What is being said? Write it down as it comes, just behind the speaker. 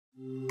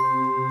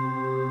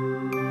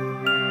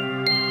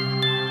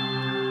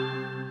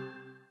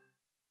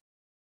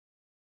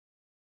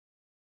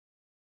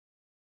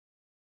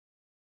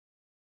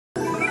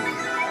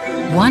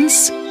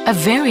Once, a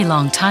very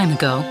long time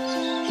ago,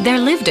 there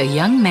lived a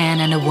young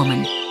man and a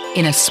woman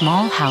in a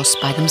small house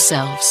by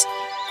themselves.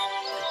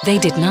 They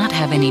did not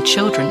have any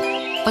children,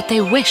 but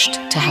they wished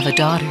to have a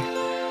daughter.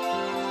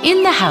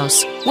 In the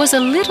house was a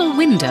little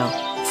window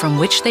from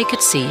which they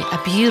could see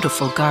a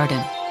beautiful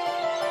garden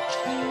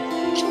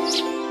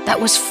that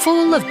was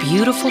full of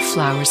beautiful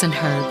flowers and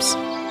herbs.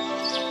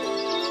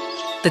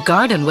 The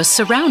garden was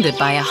surrounded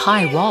by a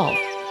high wall,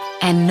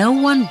 and no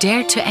one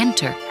dared to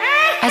enter,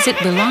 as it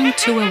belonged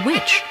to a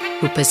witch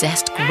who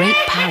possessed great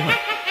power,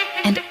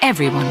 and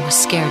everyone was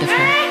scared of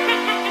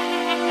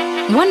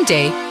her. One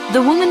day,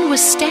 the woman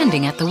was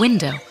standing at the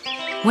window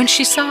when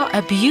she saw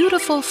a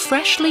beautiful,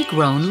 freshly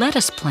grown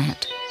lettuce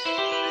plant.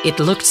 It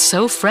looked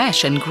so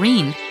fresh and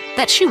green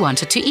that she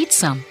wanted to eat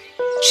some.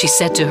 She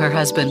said to her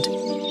husband,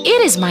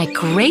 "It is my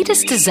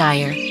greatest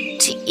desire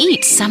to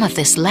eat some of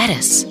this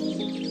lettuce."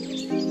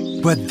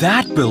 But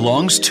that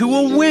belongs to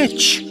a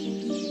witch.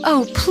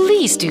 "Oh,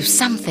 please do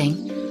something.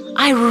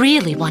 I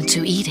really want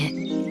to eat it.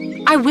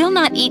 I will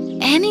not eat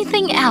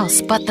anything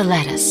else but the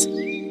lettuce."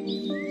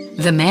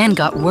 The man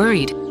got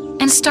worried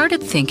and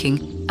started thinking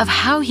of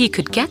how he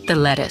could get the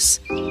lettuce.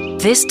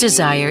 This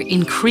desire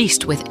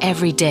increased with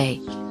every day,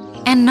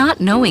 and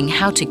not knowing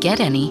how to get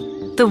any,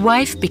 the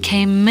wife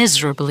became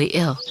miserably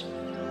ill.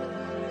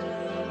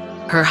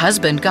 Her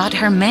husband got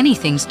her many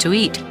things to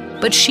eat,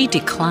 but she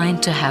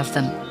declined to have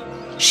them.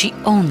 She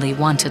only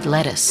wanted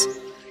lettuce.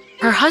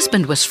 Her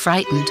husband was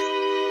frightened,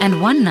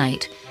 and one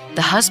night,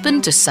 the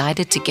husband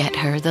decided to get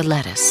her the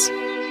lettuce.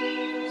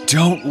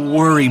 Don't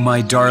worry,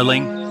 my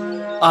darling.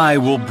 I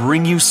will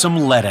bring you some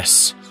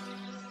lettuce.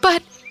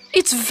 "But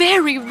it's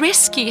very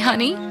risky,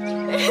 honey."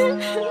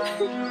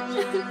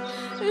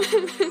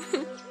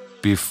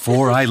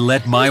 Before I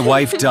let my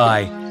wife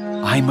die,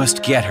 I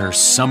must get her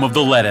some of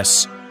the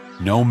lettuce,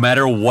 no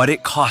matter what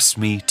it costs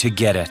me to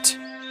get it.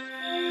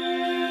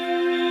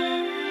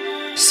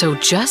 So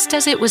just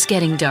as it was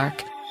getting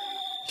dark,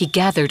 he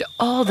gathered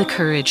all the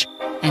courage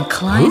and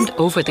climbed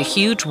over the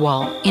huge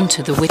wall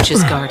into the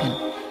witch's garden.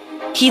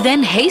 He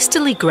then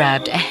hastily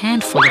grabbed a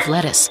handful of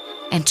lettuce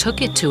and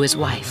took it to his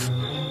wife.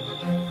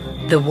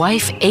 The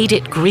wife ate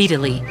it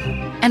greedily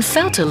and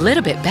felt a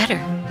little bit better,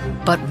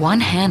 but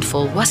one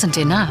handful wasn't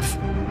enough.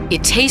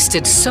 It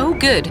tasted so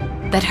good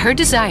that her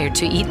desire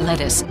to eat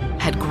lettuce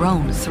had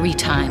grown 3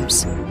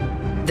 times.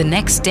 The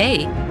next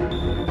day,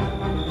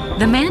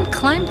 the man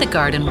climbed the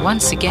garden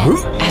once again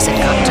as it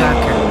got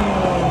darker.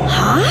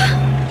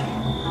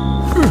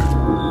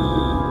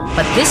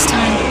 But this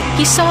time,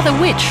 he saw the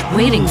witch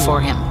waiting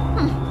for him.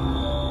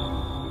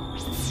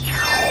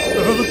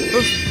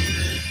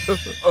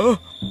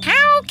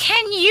 "How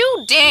can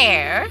you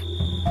dare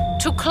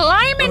to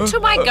climb into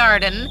my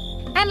garden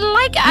and,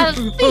 like a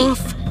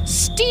thief,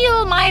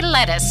 steal my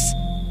lettuce?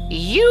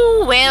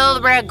 You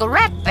will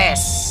regret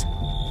this."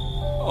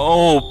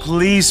 Oh,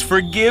 please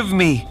forgive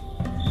me.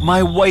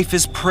 My wife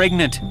is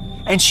pregnant,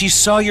 and she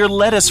saw your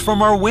lettuce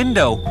from our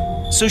window,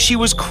 so she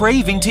was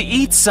craving to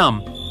eat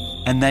some,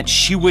 and that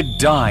she would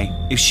die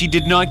if she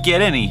did not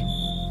get any.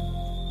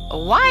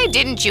 Why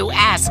didn't you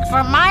ask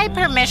for my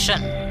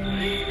permission?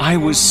 I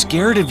was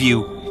scared of you,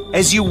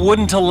 as you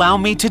wouldn't allow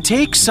me to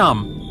take some.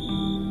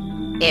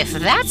 If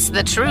that's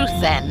the truth,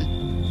 then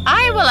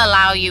I will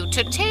allow you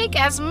to take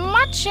as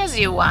much as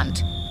you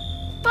want,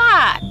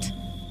 but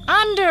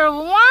under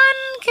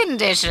one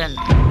condition.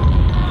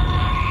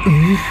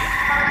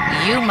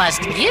 You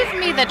must give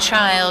me the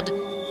child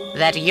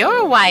that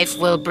your wife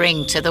will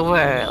bring to the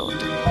world.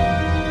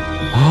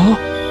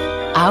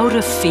 Out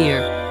of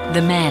fear,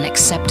 the man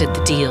accepted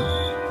the deal.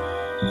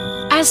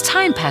 As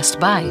time passed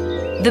by,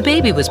 the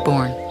baby was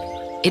born.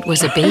 It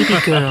was a baby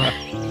girl.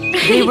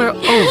 They were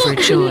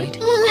overjoyed.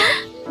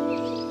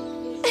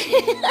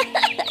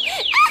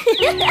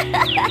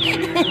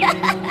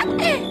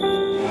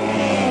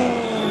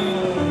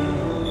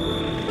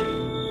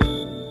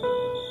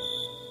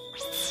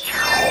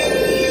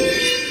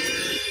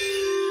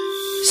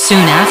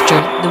 Soon after,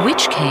 the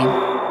witch came,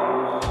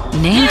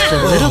 named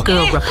the little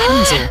girl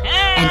Rapunzel,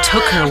 and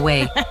took her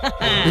away,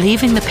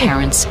 leaving the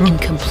parents in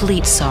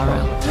complete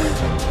sorrow.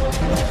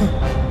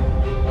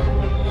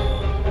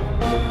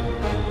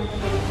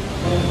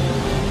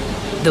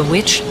 The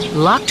witch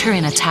locked her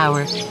in a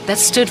tower that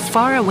stood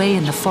far away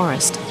in the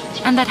forest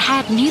and that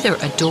had neither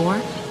a door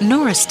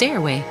nor a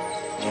stairway,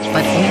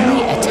 but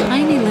only a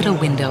tiny little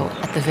window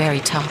at the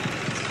very top.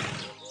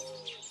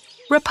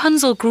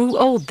 Rapunzel grew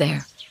old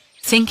there,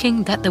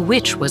 thinking that the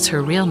witch was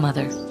her real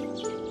mother.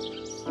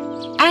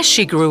 As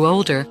she grew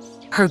older,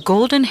 her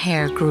golden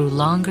hair grew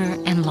longer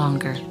and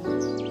longer.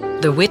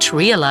 The witch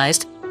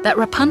realized that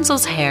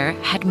Rapunzel's hair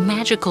had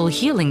magical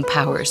healing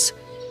powers,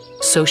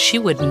 so she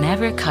would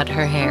never cut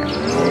her hair.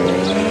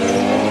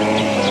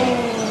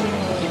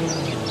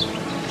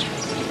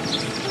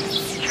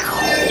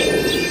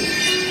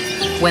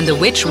 When the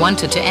witch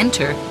wanted to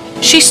enter,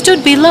 she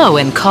stood below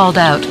and called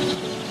out,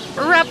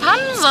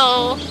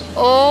 Rapunzel,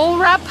 oh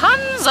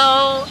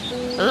Rapunzel,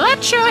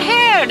 let your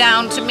hair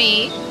down to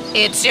me.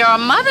 It's your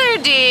mother,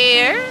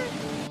 dear.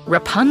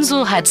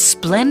 Rapunzel had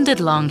splendid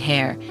long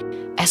hair,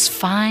 as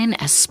fine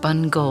as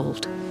spun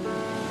gold.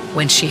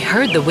 When she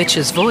heard the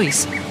witch's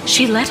voice,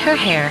 she let her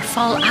hair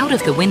fall out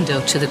of the window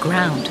to the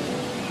ground.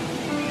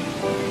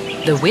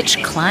 The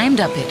witch climbed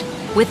up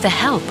it with the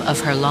help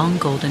of her long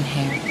golden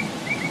hair.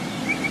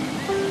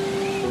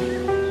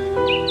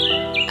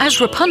 As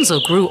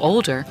Rapunzel grew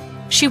older,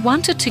 she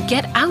wanted to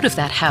get out of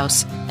that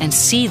house and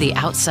see the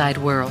outside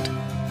world.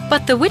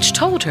 But the witch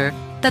told her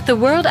that the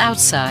world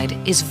outside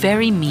is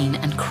very mean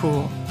and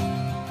cruel,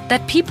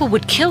 that people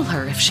would kill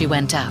her if she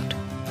went out.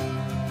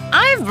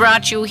 I've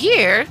brought you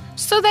here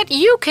so that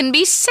you can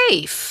be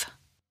safe.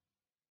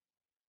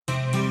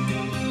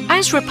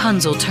 As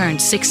Rapunzel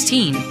turned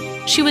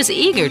 16, she was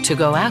eager to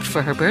go out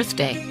for her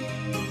birthday.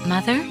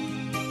 Mother?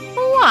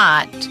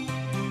 What?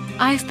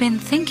 I've been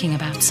thinking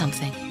about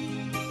something.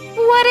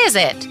 What is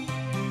it?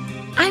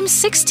 I'm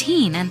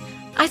 16 and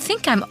I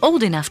think I'm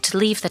old enough to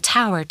leave the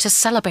tower to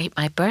celebrate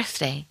my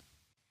birthday.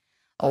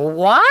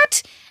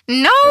 What?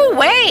 No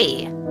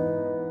way!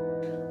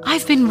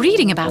 I've been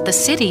reading about the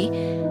city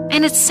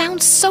and it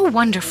sounds so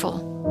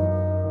wonderful.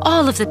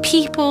 All of the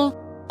people,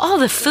 all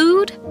the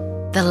food,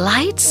 the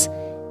lights,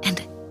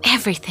 and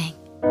everything.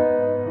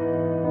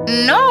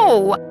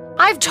 No!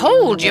 I've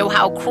told you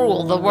how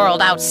cruel the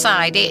world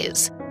outside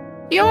is.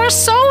 You're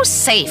so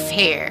safe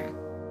here.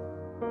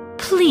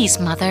 Please,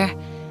 Mother.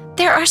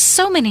 There are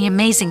so many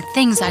amazing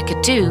things I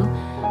could do,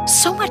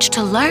 so much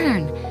to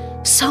learn,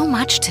 so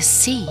much to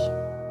see.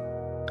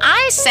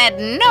 I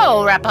said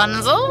no,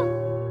 Rapunzel.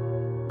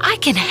 I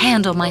can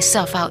handle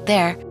myself out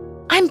there.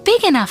 I'm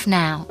big enough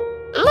now.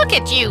 Look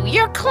at you,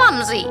 you're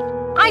clumsy.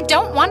 I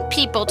don't want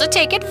people to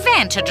take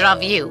advantage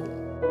of you.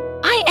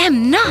 I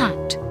am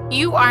not.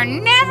 You are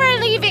never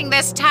leaving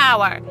this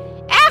tower,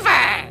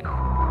 ever.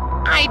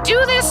 I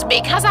do this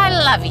because I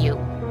love you.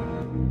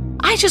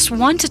 I just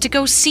wanted to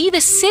go see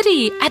the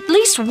city at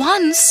least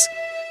once.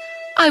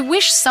 I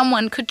wish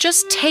someone could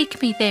just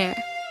take me there.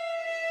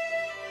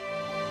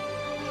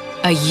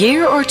 A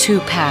year or two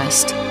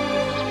passed.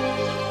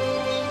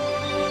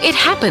 It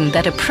happened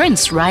that a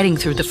prince riding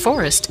through the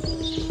forest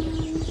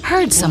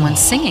heard someone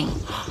singing.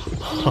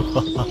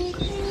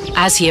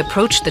 As he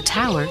approached the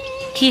tower,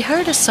 he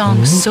heard a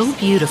song so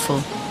beautiful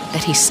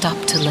that he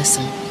stopped to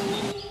listen.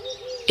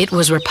 It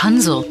was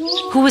Rapunzel,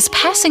 who was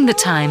passing the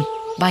time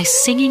by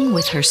singing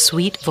with her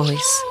sweet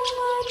voice.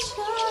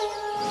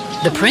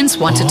 The prince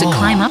wanted to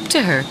climb up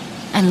to her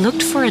and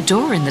looked for a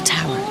door in the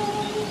tower,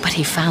 but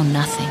he found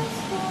nothing.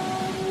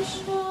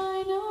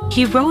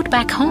 He rode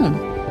back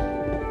home.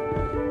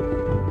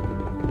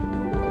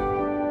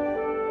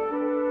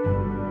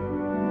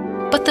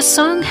 But the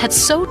song had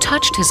so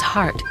touched his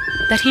heart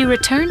that he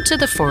returned to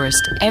the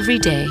forest every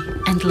day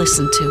and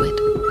listened to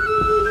it.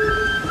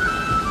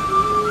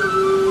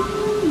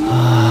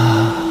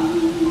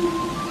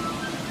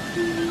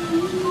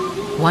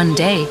 One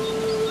day,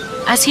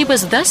 as he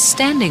was thus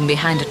standing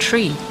behind a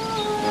tree,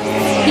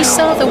 he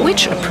saw the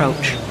witch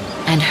approach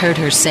and heard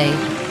her say,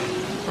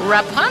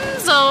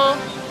 Rapunzel,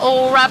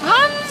 oh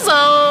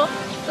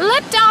Rapunzel,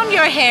 let down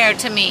your hair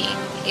to me.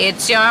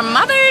 It's your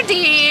mother,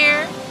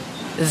 dear.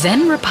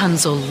 Then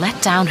Rapunzel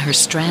let down her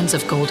strands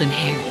of golden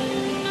hair,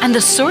 and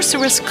the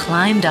sorceress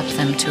climbed up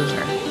them to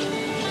her.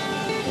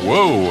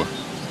 Whoa!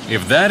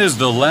 If that is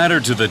the ladder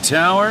to the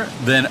tower,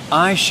 then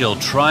I shall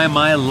try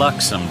my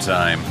luck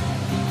sometime.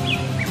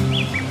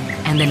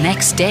 And the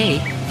next day,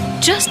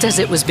 just as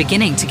it was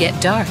beginning to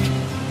get dark,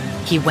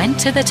 he went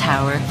to the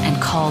tower and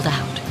called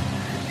out,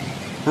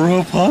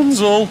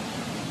 Rapunzel!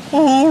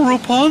 Oh,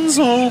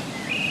 Rapunzel!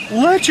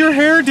 Let your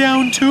hair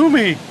down to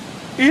me!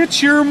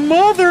 It's your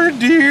mother,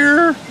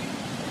 dear!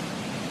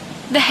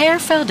 The hair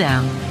fell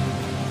down.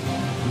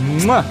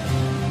 Mwah.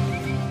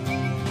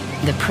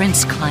 The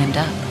prince climbed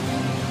up.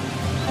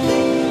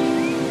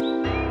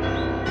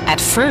 At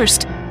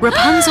first,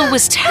 Rapunzel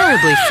was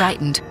terribly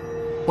frightened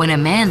when a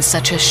man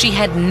such as she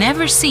had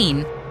never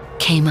seen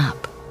came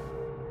up.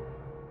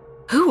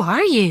 Who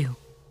are you?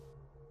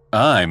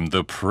 I'm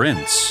the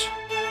prince.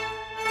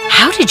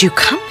 How did you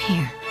come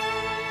here?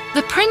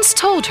 The prince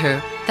told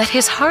her that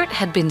his heart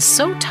had been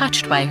so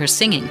touched by her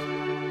singing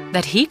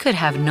that he could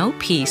have no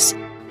peace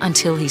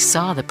until he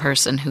saw the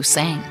person who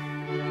sang.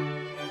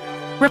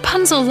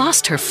 Rapunzel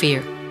lost her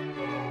fear,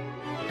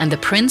 and the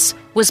prince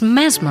was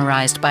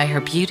mesmerized by her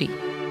beauty.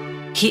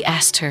 He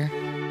asked her,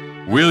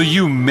 Will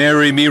you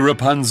marry me,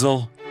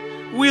 Rapunzel?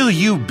 Will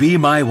you be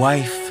my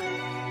wife?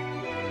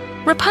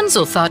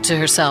 Rapunzel thought to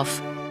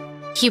herself,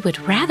 he would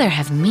rather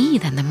have me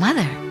than the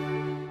mother.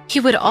 He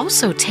would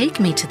also take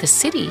me to the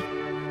city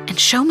and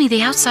show me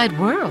the outside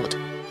world.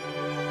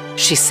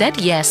 She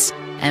said yes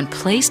and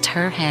placed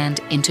her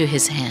hand into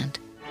his hand.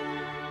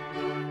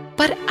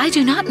 But I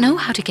do not know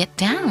how to get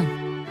down.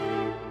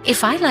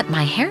 If I let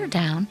my hair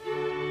down,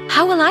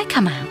 how will I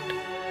come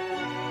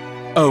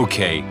out?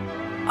 Okay,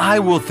 I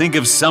will think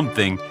of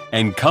something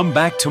and come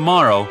back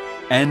tomorrow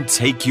and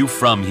take you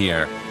from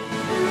here.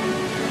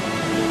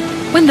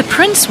 When the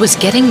prince was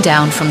getting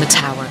down from the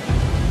tower,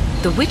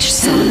 the witch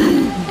saw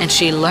that, and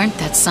she learnt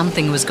that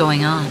something was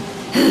going on.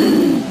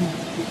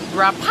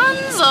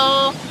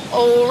 Rapunzel,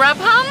 oh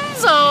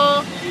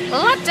Rapunzel,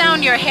 let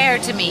down your hair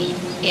to me.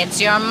 It's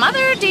your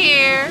mother,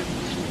 dear.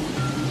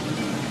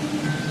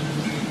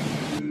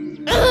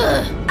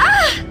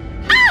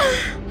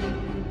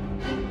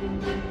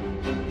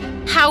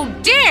 How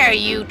dare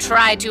you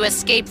try to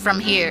escape from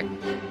here?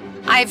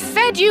 I've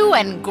fed you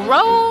and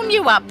grown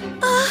you up.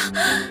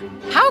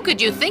 How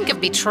could you think of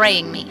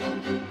betraying me?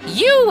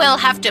 You will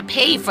have to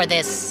pay for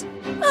this.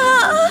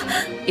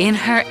 In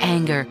her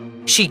anger,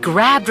 she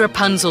grabbed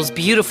Rapunzel's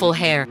beautiful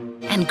hair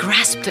and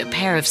grasped a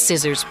pair of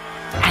scissors,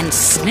 and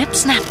snip,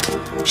 snap,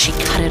 she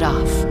cut it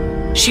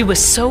off. She was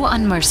so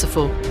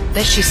unmerciful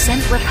that she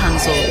sent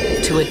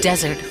Rapunzel to a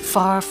desert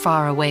far,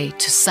 far away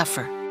to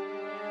suffer.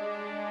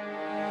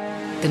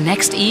 The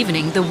next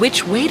evening, the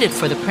witch waited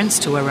for the prince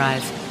to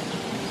arrive.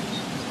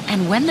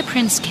 And when the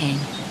prince came,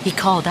 he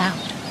called out,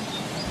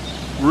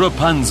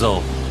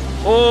 Rapunzel,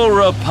 oh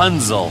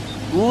Rapunzel,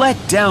 let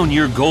down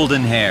your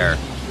golden hair.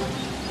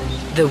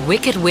 The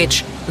wicked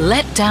witch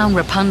let down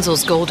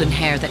Rapunzel's golden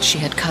hair that she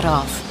had cut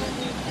off.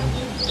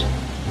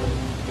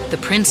 The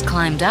prince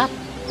climbed up,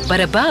 but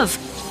above,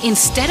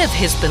 instead of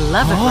his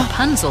beloved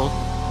Rapunzel,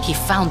 he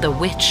found the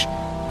witch,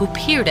 who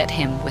peered at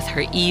him with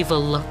her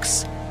evil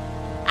looks.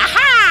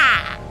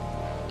 Aha!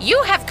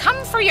 You have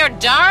come for your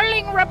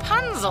darling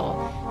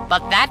Rapunzel,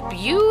 but that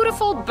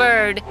beautiful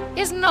bird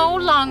is no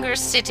longer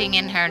sitting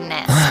in her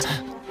nest.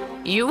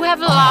 You have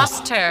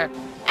lost her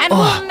and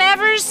will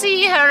never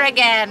see her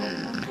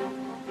again.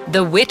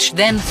 The witch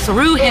then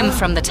threw him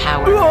from the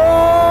tower.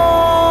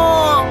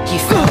 He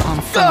fell on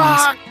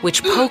thorns,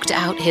 which poked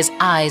out his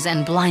eyes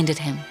and blinded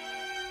him.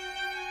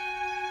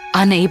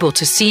 Unable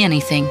to see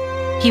anything,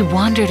 he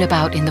wandered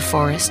about in the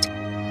forest,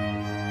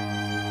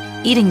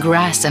 eating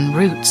grass and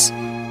roots.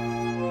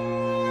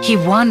 He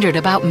wandered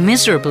about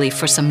miserably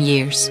for some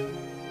years.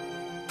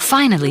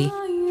 Finally,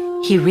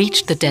 he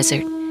reached the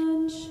desert,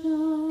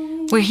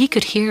 where he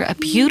could hear a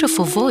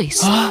beautiful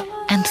voice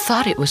and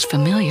thought it was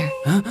familiar.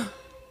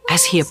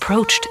 As he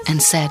approached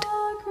and said,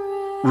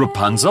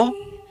 Rapunzel?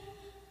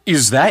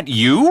 Is that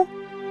you?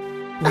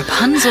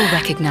 Rapunzel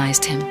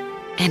recognized him,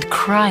 and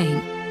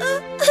crying,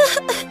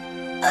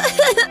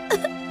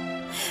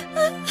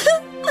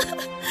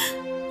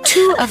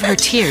 two of her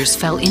tears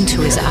fell into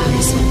his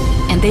eyes,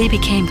 and they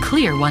became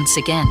clear once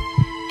again,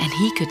 and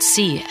he could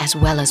see as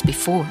well as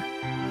before.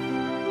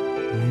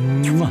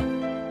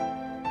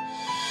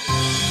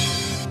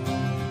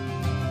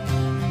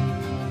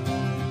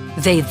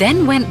 They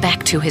then went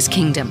back to his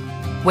kingdom,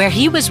 where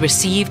he was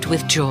received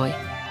with joy.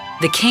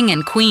 The king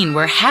and queen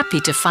were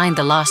happy to find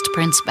the lost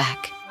prince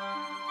back.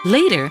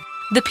 Later,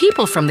 the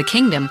people from the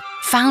kingdom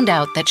found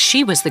out that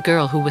she was the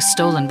girl who was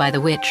stolen by the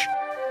witch.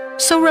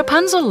 So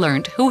Rapunzel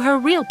learned who her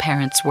real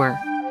parents were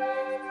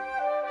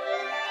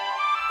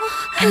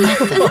and met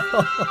them.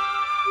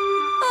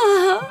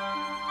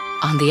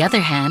 On the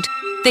other hand,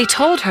 they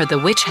told her the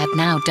witch had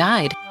now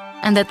died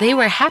and that they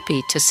were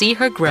happy to see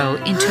her grow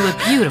into a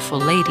beautiful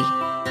lady.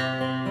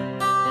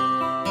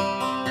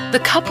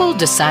 The couple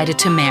decided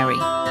to marry.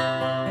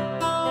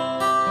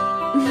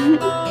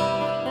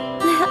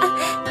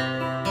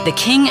 The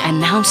king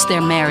announced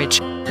their marriage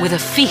with a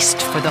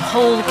feast for the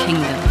whole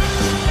kingdom.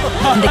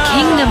 And the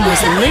kingdom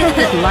was lit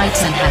with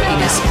lights and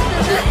happiness.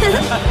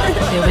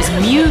 There was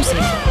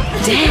music,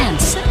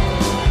 dance.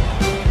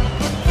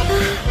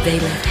 They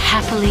lived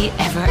happily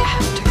ever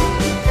after.